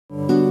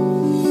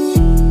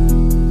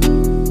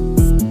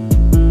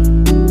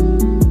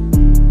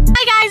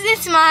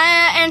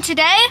and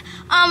today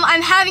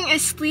I'm having a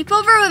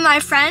sleepover with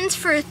my friends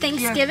for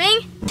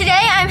Thanksgiving. Yeah.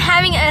 Today I'm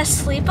having a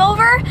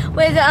sleepover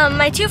with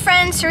my two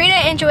friends, Serena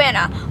and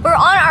Joanna. We're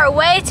on our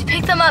way to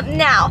pick them up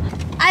now.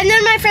 I've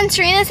known my friend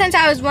Serena since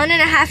I was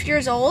 1.5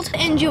 years old,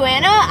 and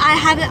Joanna,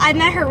 I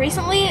met her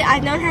recently.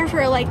 I've known her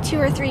for like 2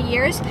 or 3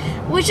 years,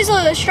 which is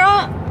enough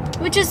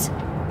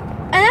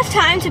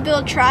time to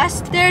build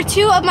trust. They're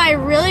two of my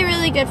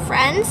really good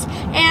friends,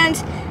 and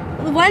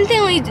one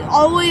thing we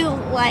always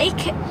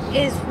like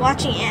is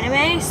watching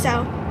anime,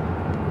 so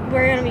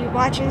we're gonna be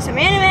watching some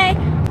anime.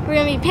 We're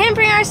gonna be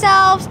pampering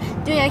ourselves,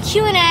 doing a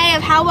Q&A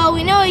of how well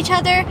we know each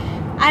other.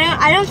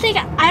 I don't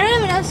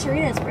even know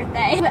Serena's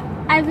birthday, but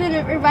I've been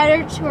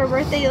invited to her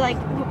birthday like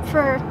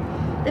for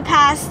the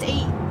past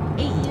eight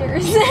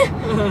years.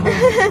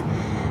 I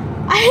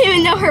don't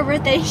even know her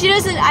birthday.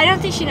 I don't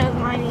think she knows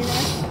mine either.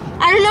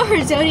 I don't know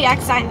her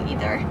zodiac sign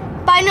either.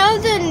 But I know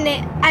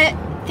I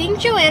think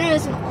Joanna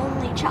is an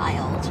only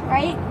child,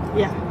 right?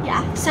 Yeah.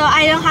 Yeah, so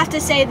I don't have to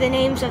say the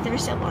names of their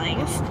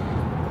siblings.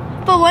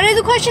 But one of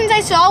the questions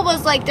I saw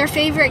was like their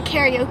favorite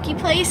karaoke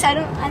place.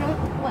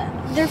 What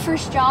their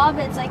first job,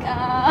 it's like,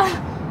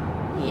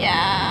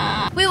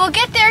 yeah. We will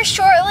get there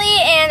shortly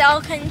and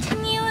I'll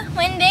continue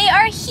when they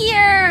are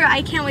here.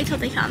 I can't wait till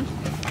they come.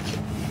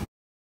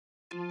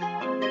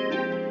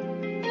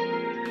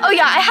 Oh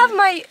yeah, I have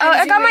my,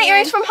 I got my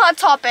earrings from Hot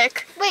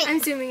Topic. Wait. I'm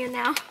zooming in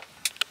now.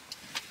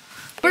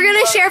 We're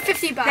gonna share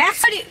 $50.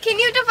 Can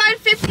you divide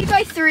 50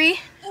 by 3?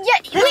 Yeah,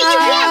 wait, you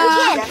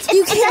can.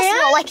 You can?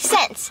 It's like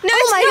cents. No,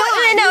 it's like 1.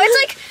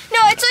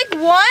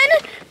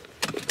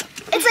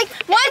 It's like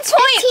 1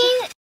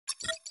 point.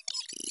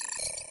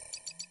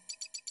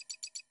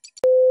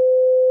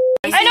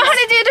 I know how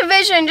to do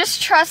division.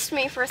 Just trust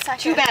me for a second.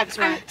 2 bags,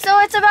 right? So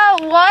it's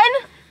about 1.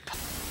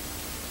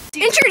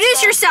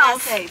 Introduce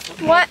yourself.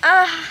 What?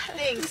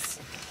 Thanks.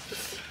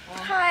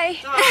 Hi.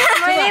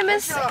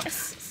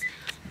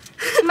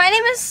 My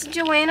name is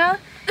Joanna.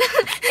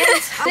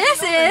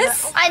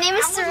 My name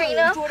is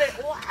Serena.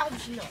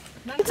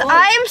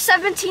 I am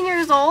 17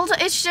 years old.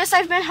 It's just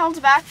I've been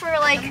held back for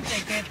like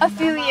a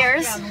few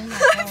years.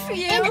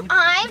 And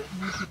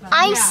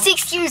I'm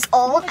 6 years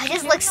old. I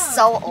just look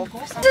so old.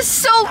 This is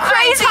so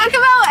crazy. Talk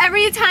about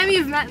every time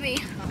you've met me.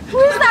 Who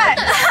is that?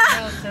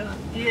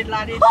 I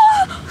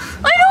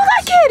know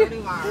that kid!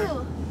 Who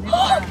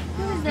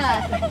is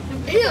that?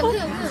 Who?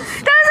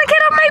 That was a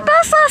kid on my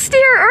bus last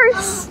year, or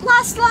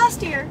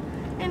last year.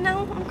 And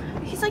now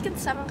he's like in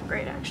 7th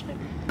grade actually.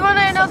 You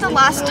wanna know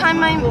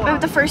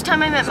the first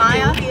time I met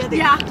Maya?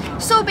 Yeah.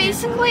 So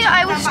basically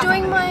I was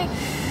doing my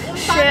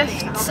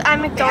shifts at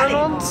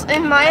McDonald's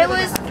and Maya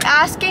was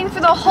asking for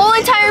the whole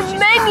entire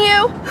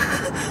menu.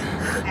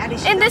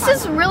 And this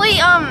is really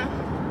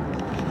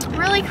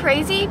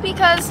crazy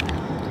because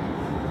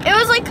it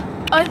was like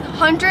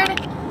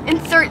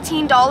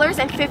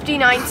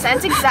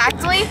 $113.59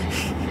 exactly.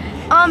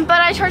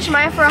 But I charged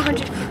Maya for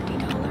 $150.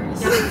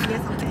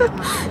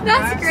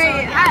 That's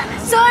great.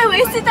 So I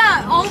wasted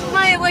all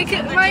my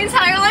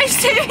entire life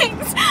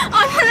savings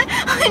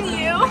on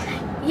you.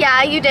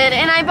 Yeah, you did,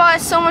 and I bought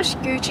so much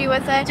Gucci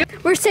with it.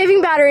 We're saving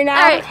battery now.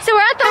 Alright, so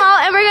we're at the mall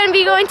and we're gonna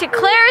be going to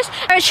Claire's.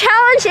 Our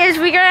challenge is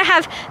we're gonna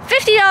have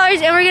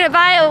 $50 and we're gonna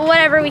buy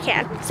whatever we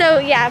can. So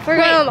yeah, we're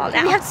going to the mall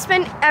now. We have to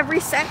spend every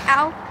cent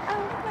out.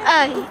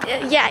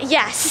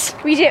 Yes,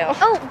 we do.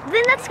 Oh,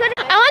 then that's good.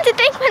 I want to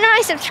thank one of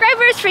my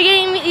subscribers for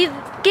giving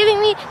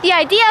me the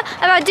idea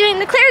about doing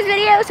the Claire's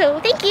video, so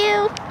thank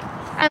you.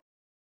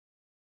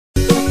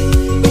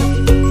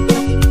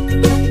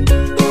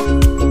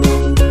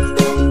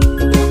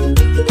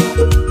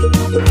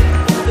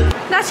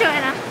 That's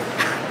Joanna.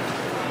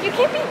 You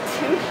can't be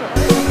too short.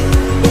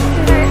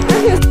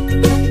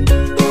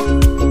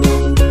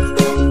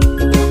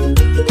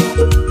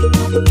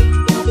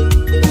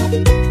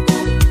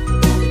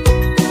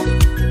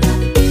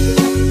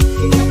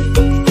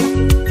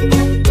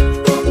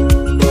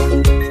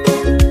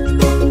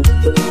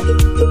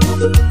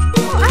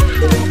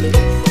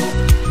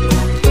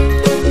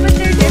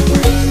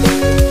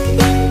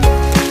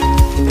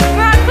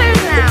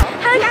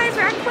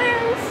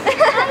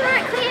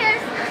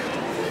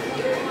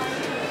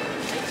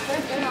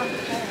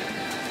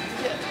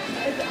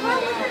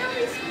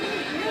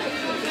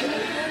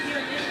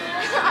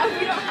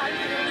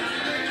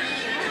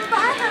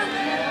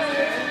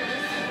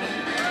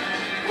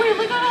 Wait,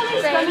 look at all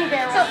these gummy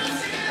bears.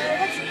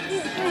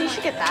 You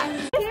should get that.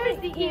 Here's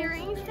the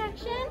earring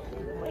section.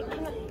 Wait,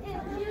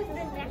 here's the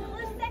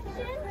necklace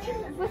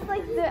section with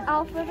like the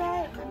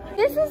alphabet.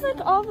 This is like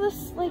all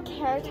this like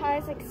hair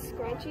ties, like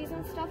scrunchies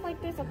and stuff like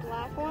this. A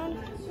black one.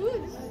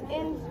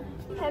 And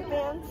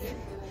headbands.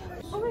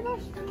 Oh my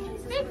gosh,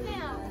 fake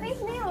nails.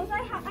 Fake nails.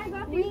 I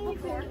got these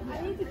before.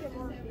 I need to get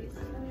one of these.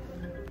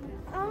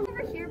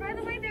 Over here, by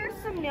the way, there's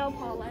some nail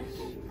polish.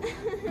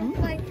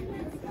 Like.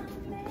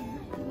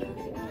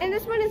 And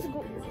this one is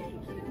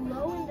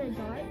glow in the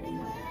dark.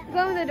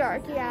 Glow in the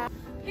dark, yeah.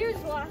 Here's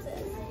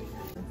glasses.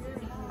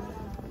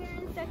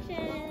 Clearance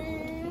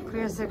section.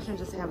 Clearance section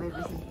just have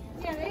everything.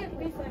 Yeah, they have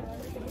basically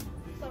everything.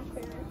 So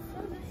clearance.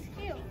 Oh, the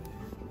scale.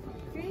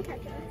 Green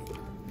cactus.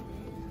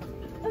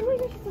 Oh my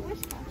gosh, it's a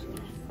wish catch.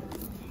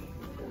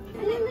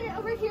 And then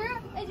over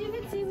here, as you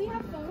can see, we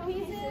have phone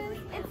pieces.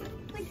 It's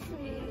like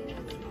smooth.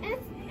 And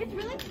it's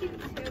really cute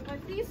too,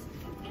 but these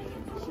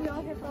should we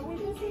all get phone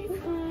pieces?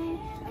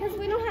 Because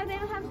they don't have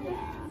the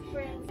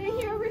brands. And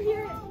here over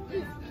here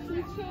is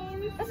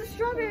keychains. That's a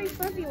strawberry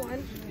fluffy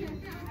one.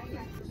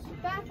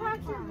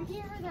 Backpacks over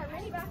here. There are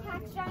many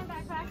backpacks, giant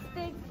backpacks,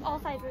 big, all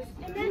sizes.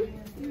 And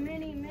then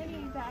many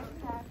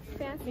backpacks.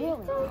 Fancy.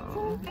 Really?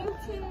 So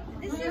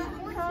this is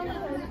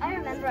I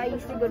remember I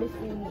used to go to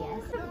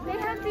CVS. They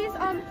have these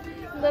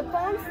lip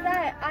balms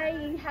that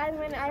I had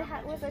when I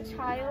was a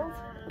child.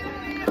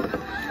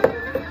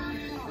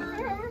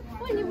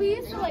 When we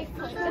used to like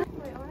put them.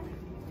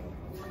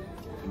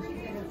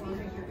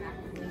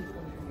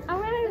 I'm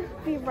gonna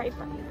be right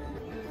back.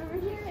 Over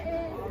here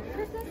is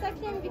Christmas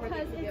section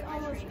because it's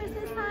almost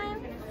Christmas time.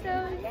 So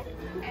yeah.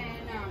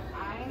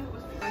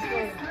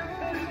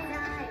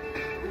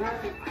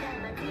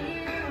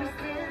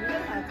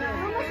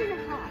 How much is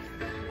it cost?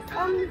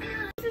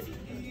 This is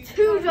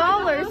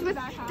 $2 with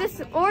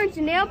this orange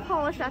nail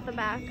polish at the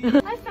back.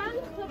 I found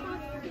a clip on.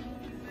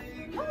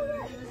 Oh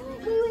look!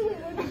 Wait,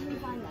 where did we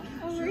find that?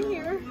 Over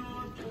here.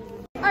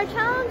 Our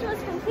challenge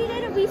was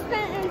completed. We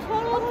spent in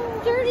total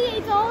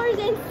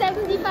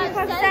 $38.75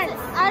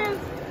 out of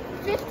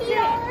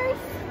 $50.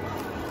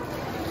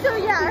 So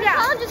yeah, our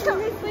challenge is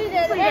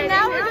completed. And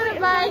now we're gonna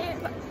buy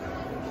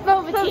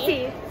boba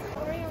tea.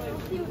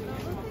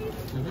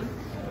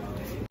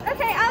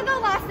 Okay, I'll go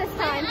last this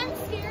time. I'm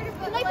scared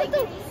of it.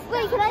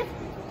 Wait, can I?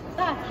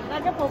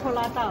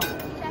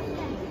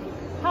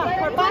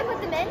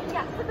 Put them in?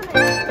 Yeah, put them in.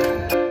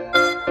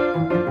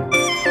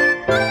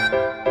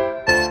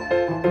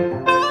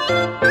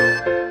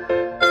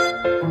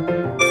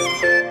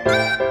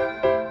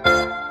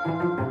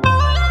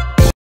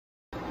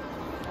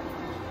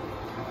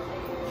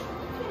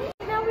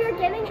 Now we are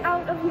getting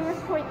out of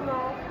North Point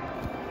Mall.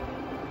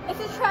 It's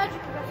a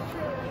tragic, but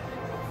true.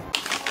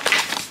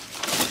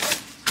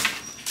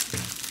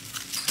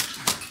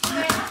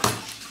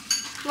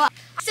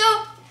 So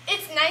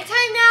it's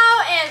nighttime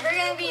now, and we're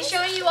gonna be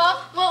showing you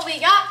all what we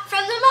got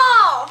from the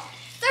mall.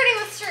 Starting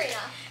with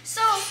Serena.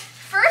 So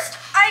first,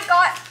 I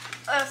got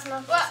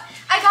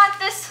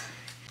this,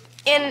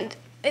 and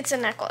it's a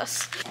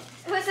necklace.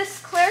 It was this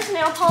Claire's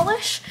nail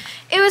polish.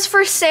 It was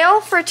for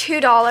sale for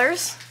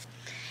 $2.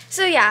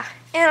 So yeah,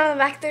 and on the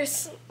back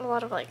there's a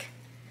lot of like.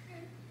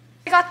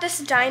 I got this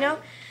dino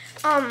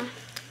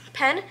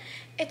pen.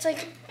 It's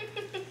like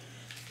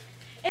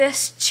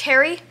this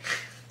cherry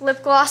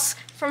lip gloss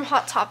from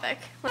Hot Topic.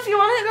 If you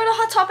want to go to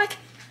Hot Topic,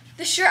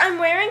 the shirt I'm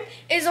wearing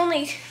is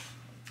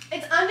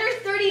it's under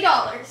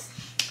 $30.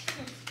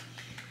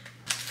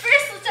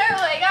 First, let's start with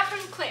what I got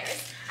from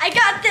Claire's. I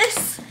got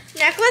this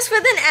necklace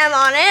with an M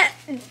on it.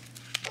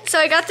 So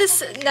I got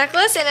this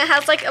necklace, and it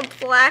has like a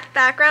black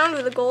background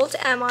with a gold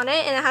M on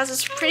it, and it has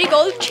this pretty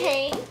gold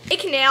chain.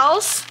 Fake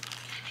nails.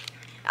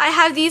 I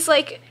have these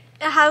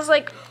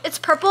it's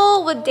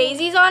purple with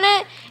daisies on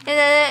it, and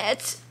then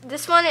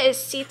this one is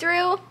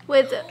see-through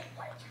with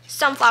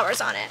sunflowers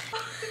on it.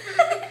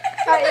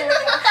 That's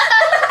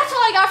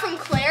all I got from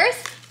Claire's,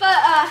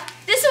 but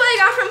this is what I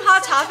got from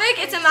Hot Topic.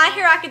 It's a My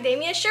Hero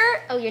Academia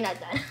shirt. Oh, you're not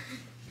done.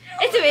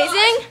 It's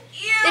amazing.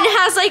 And it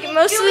has like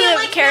most of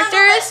the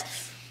characters.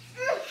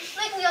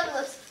 Like we on the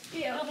lips.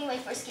 Yeah. It'll be my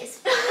first kiss.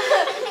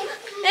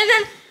 And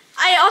then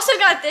I also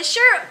got this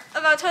shirt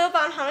about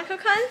Totoban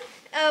Hanako-kun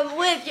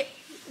with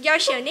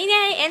Yashio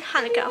Nene and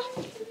Hanako.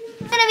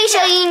 I'm going to be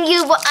showing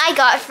you what I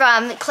got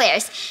from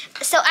Claire's.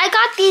 So I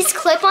got these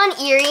clip-on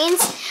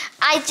earrings.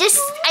 I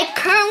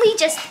currently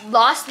just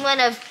lost one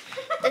of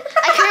I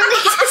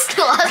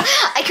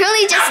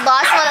currently just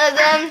lost one of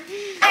them.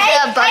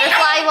 The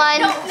butterfly one.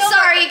 No,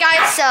 sorry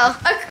guys. So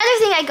another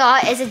thing I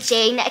got is a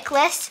J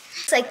necklace.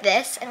 It's like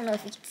this. I don't know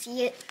if you can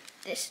see it.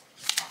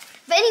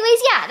 But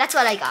anyways, yeah, that's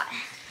what I got.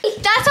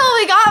 That's all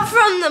we got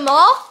from the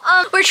mall.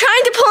 We're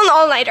trying to pull an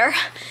all-nighter.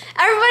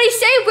 Everybody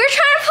say, we're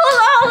trying to pull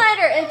an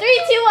all-nighter. In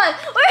 3, 2, 1.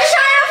 We're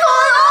trying to pull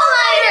an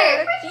all-nighter.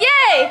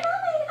 Yay!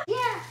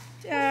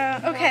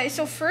 Yeah. Okay,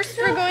 so first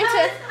we're going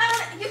to...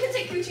 you can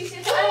take Gucci,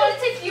 Santa. I want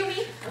to take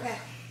Yumi. Okay.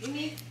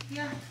 Yumi?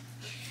 Yeah.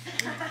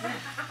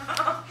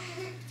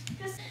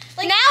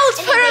 Now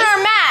let's put on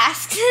our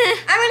masks.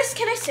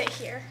 Can I sit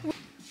here?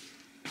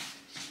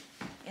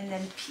 And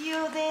then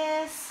peel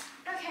this.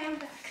 Okay, I'm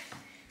back.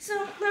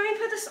 So let me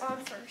put this on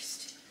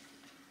first.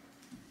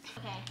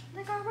 Okay.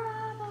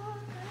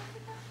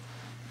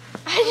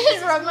 I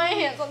just rubbed my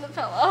hands on the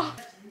pillow.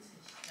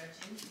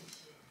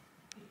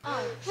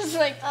 Oh. It's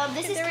like,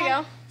 this is there we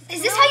go.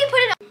 Is this how you put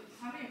it on?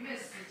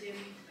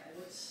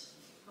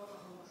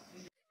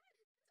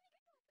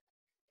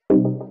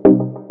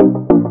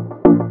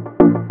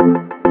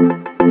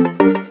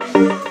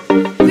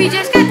 We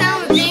just got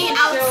done with being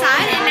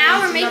outside, and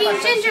now we're making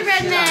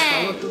gingerbread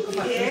men.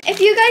 If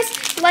you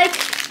guys like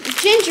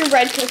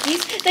gingerbread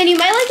cookies, then you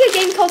might like a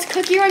game called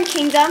Cookie Run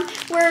Kingdom,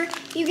 where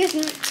you get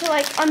to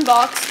like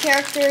unbox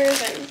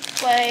characters and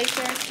play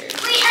characters.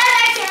 We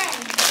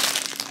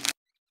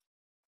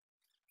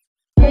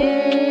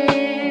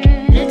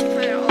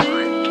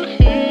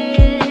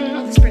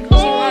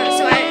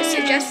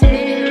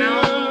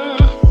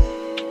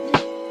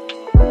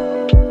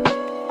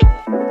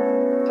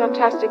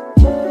fantastic.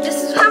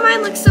 This is how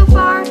mine looks so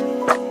far.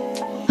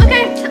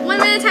 Okay, 1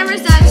 minute timer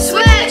is done.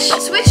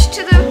 Switch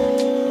to the...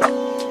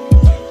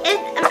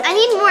 I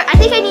need more. I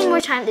think I need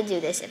more time to do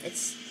this. If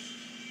it's.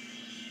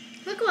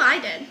 Look what I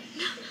did.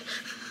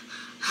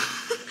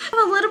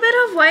 A little bit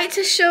of white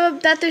to show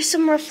that there's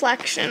some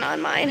reflection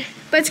on mine,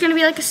 but it's gonna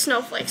be like a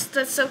snowflake.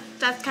 So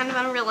that's kind of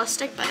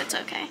unrealistic, but it's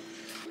okay.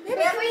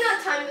 Definitely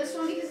not time this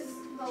one because it's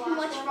too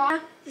much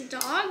rock.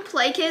 Dog?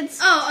 Play Kids.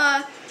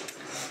 Oh,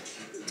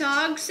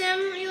 dog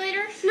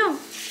simulator? No.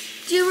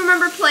 Do you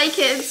remember Play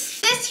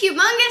Kids? This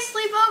humongous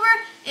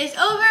sleepover is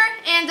over,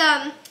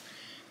 and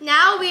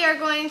now we are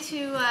going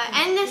to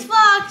end this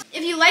vlog.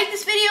 If you like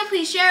this video,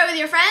 please share it with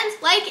your friends,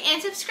 like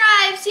and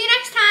subscribe. See you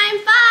next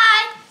time.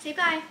 Bye. Say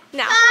bye.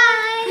 Now.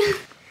 Bye.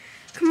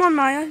 Come on,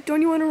 Maya.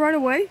 Don't you want to run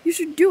away? You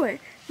should do it.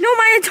 No,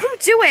 Maya, don't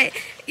do it.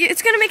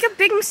 It's going to make a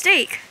big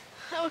mistake.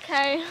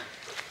 Okay.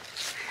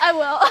 I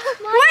will.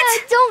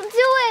 Maya, don't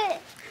do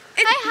it.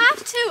 I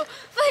have to,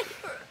 but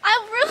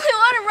I really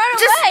want to run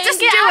away. Just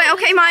do it,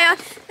 okay, Maya?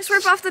 Just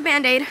rip off the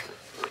Band-Aid.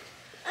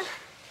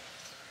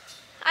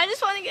 I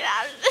just want to get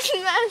out of this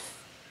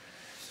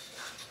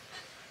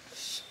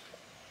mess.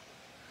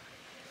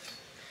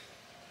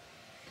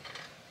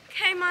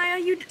 Okay, Maya,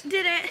 you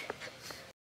did it.